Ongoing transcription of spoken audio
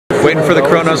Waiting for the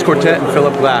Kronos Quartet and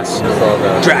Philip Glass.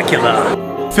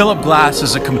 Dracula. Philip Glass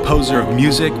is a composer of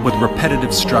music with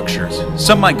repetitive structures.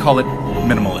 Some might call it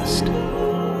minimalist.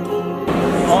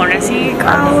 Wanna see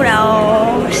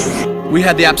Kronos? We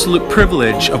had the absolute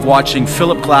privilege of watching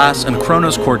Philip Glass and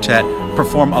Kronos Quartet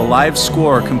perform a live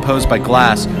score composed by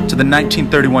Glass to the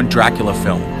 1931 Dracula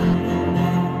film.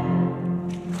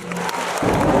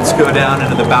 Let's go down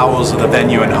into the bowels of the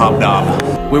venue and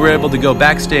hobnob. We were able to go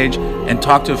backstage and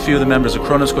talk to a few of the members of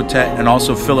Kronos Quartet and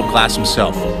also Philip Glass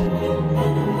himself.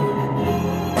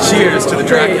 Cheers to the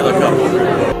Dracula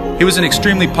couple. He was an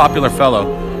extremely popular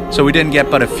fellow, so we didn't get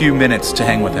but a few minutes to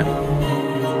hang with him.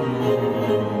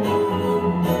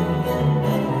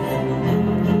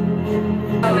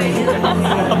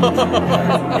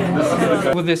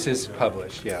 Well, this is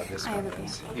published, yeah. This one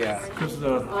is. Yeah.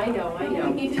 I know.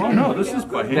 Oh no, this is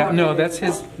by hand. No, that's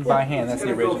his by hand. That's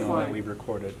the original that we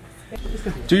recorded.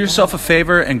 Do yourself a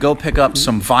favor and go pick up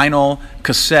some vinyl,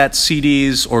 cassettes,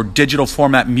 CDs, or digital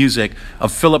format music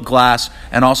of Philip Glass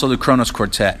and also the Kronos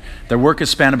Quartet. Their work has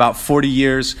spanned about 40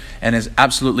 years and is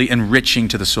absolutely enriching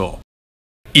to the soul.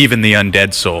 Even the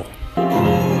undead soul.